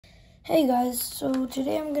Hey guys, so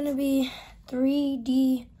today I'm going to be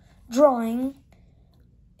 3D drawing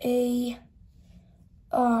a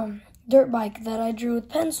dirt bike that I drew with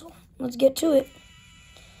pencil. Let's get to it.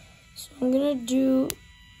 So I'm going to do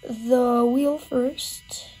the wheel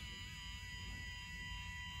first.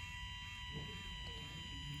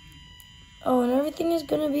 Oh, and everything is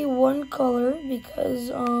going to be one color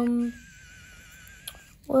because,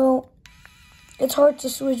 well, it's hard to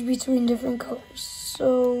switch between different colors.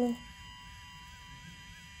 So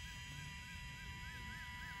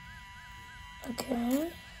okay,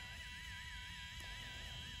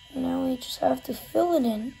 now we just have to fill it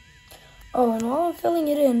in. Oh, and while I'm filling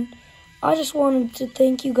it in, I just wanted to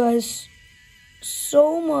thank you guys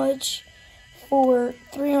so much for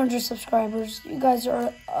 300 subscribers. You guys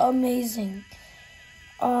are amazing.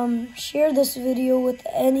 Share this video with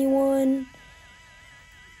anyone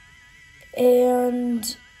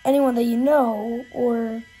and anyone that you know,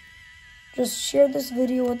 or just share this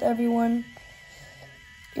video with everyone.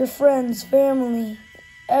 Your friends, family,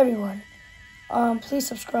 everyone. Please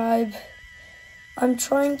subscribe. I'm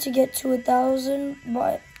trying to get to 1,000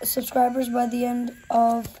 subscribers by the end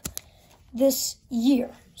of this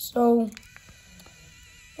year. So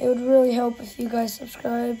it would really help if you guys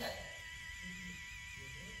subscribe.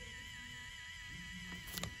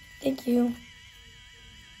 Thank you.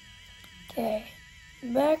 Okay,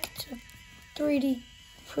 back to 3D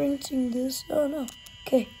printing this. Oh no.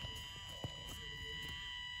 Okay.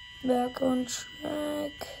 Back on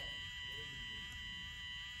track.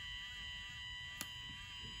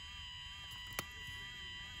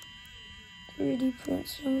 Pretty print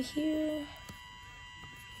some here.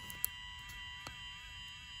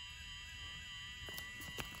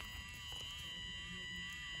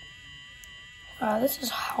 Wow, this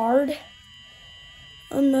is hard.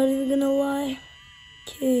 I'm not even gonna lie.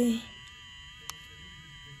 Okay.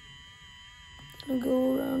 Gonna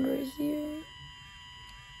go around right here.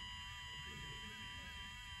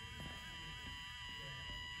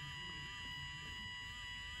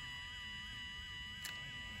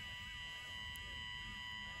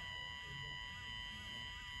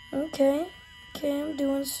 Okay, I'm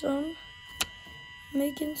doing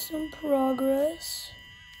making some progress.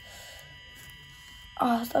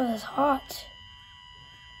 Oh, that was hot.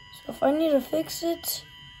 So if I need to fix it,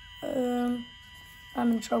 I'm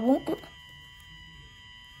in trouble.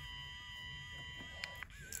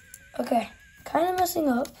 Okay, kind of messing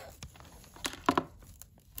up,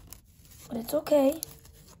 but it's okay.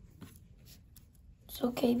 It's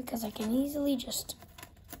okay because I can easily just...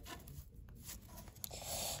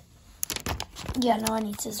 Yeah, no, I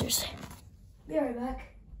need scissors. Be right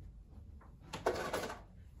back.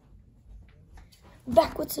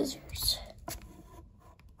 Back with scissors.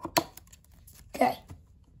 Okay.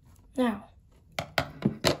 Now,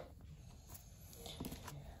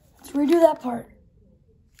 let's redo that part,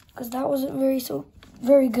 because that wasn't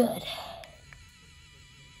very good.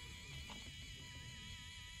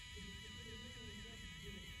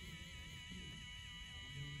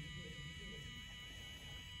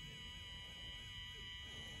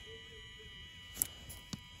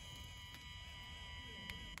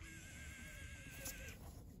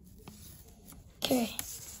 Okay.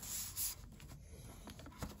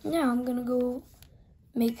 Now I'm gonna go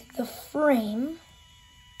make the frame.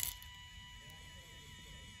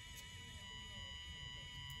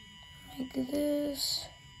 Like this.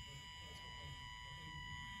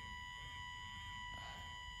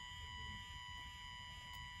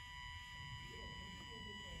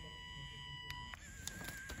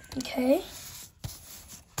 Okay.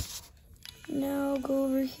 Now go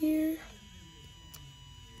over here.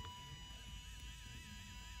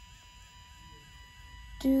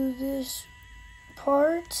 Do this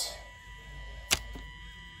part.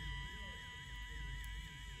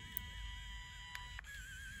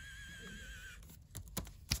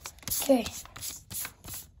 Okay.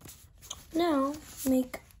 Now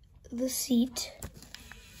make the seat.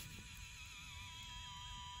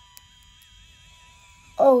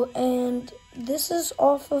 Oh, and this is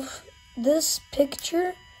off of this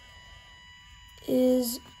picture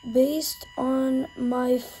is based on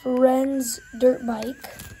my friend's dirt bike.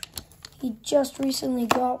 He just recently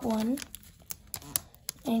got one,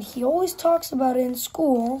 and he always talks about it in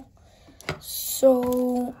school.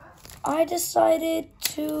 So I decided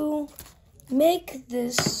to make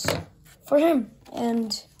this for him,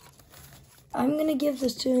 and I'm gonna give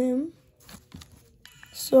this to him.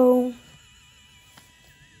 So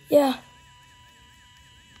yeah.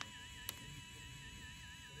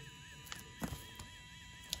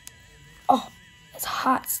 Oh, it's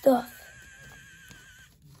hot stuff.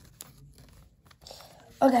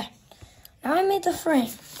 Okay, Now I made the frame.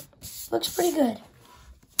 Looks pretty good.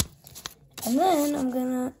 And then I'm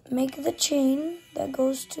gonna make the chain that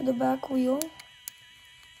goes to the back wheel.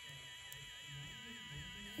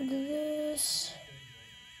 Like this.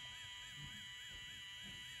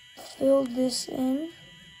 Fill this in.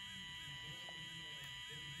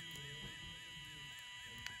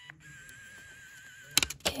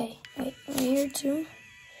 Okay, wait, right here too.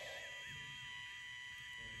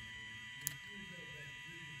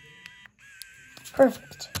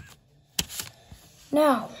 Perfect.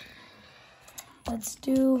 Now, let's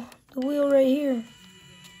do the wheel right here.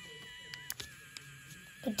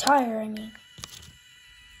 The tire, I mean.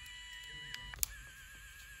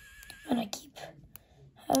 And I keep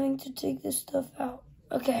having to take this stuff out.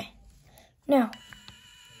 Okay, now.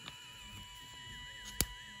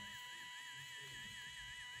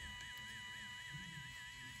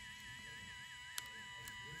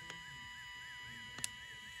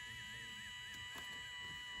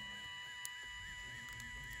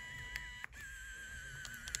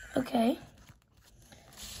 Okay,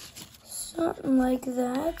 something like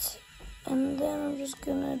that, and then I'm just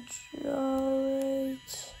gonna draw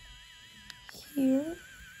right here.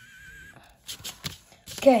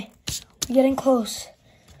 Okay, we're getting close.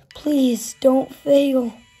 Please don't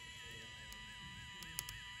fail.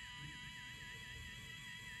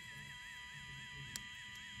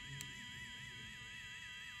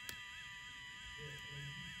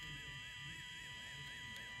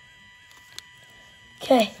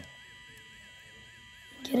 Okay,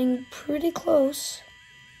 getting pretty close.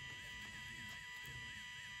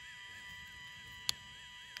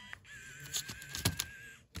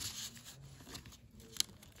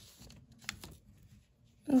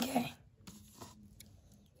 Okay.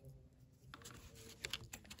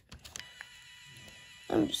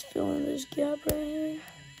 I'm just filling this gap right here.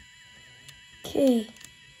 Okay.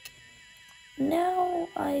 Now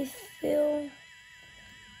I fill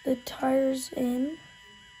the tires in.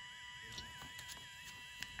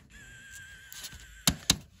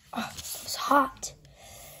 Oh, it's hot.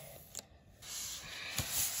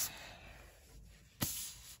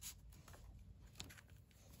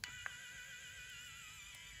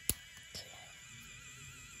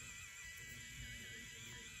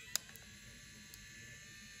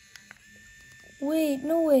 Wait,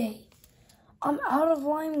 no way. I'm out of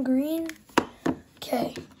lime green.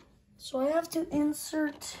 Okay, so I have to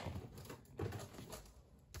insert.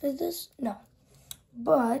 Is this? No.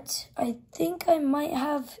 But I think I might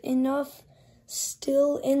have enough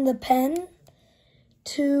still in the pen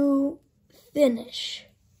to finish.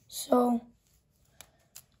 So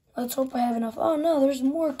let's hope I have enough. Oh no, there's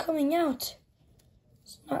more coming out.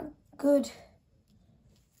 It's not good.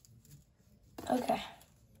 Okay.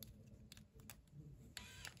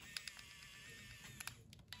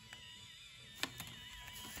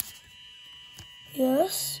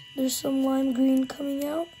 Yes, there's some lime green coming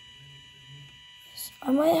out. Yes,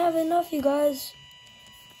 I might have enough, you guys.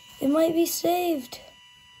 It might be saved.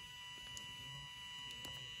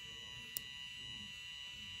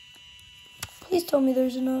 Please tell me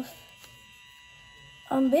there's enough.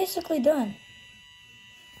 I'm basically done.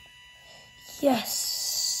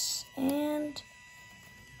 Yes, and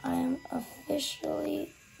I am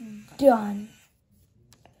officially done.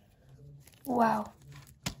 Wow.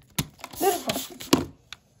 Beautiful.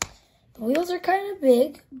 The wheels are kind of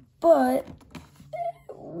big, but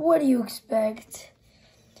what do you expect?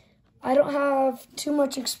 I don't have too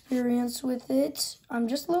much experience with it. I'm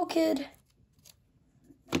just a little kid.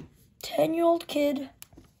 10-year-old kid.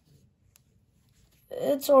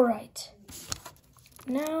 It's alright.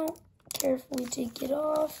 Now, carefully take it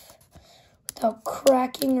off without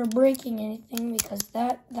cracking or breaking anything, because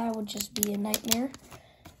that would just be a nightmare.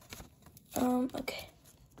 Okay.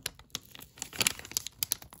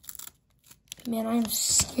 Man, I'm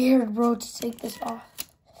scared, bro, to take this off.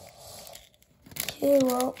 Okay,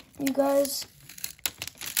 well, you guys.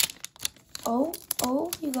 Oh,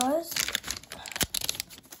 you guys.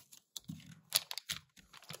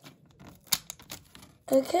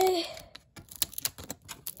 Okay.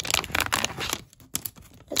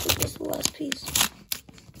 I think this is the last piece.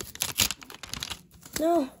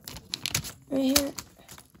 No. Right here.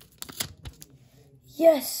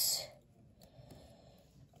 Yes.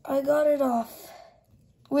 I got it off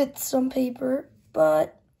with some paper,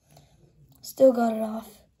 but still got it off.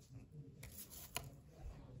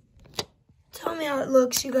 Tell me how it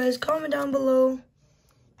looks, you guys. Comment down below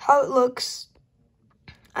how it looks.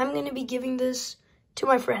 I'm going to be giving this to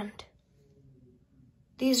my friend.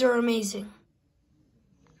 These are amazing.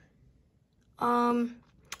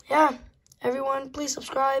 Yeah, everyone, please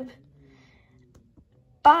subscribe.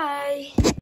 Bye.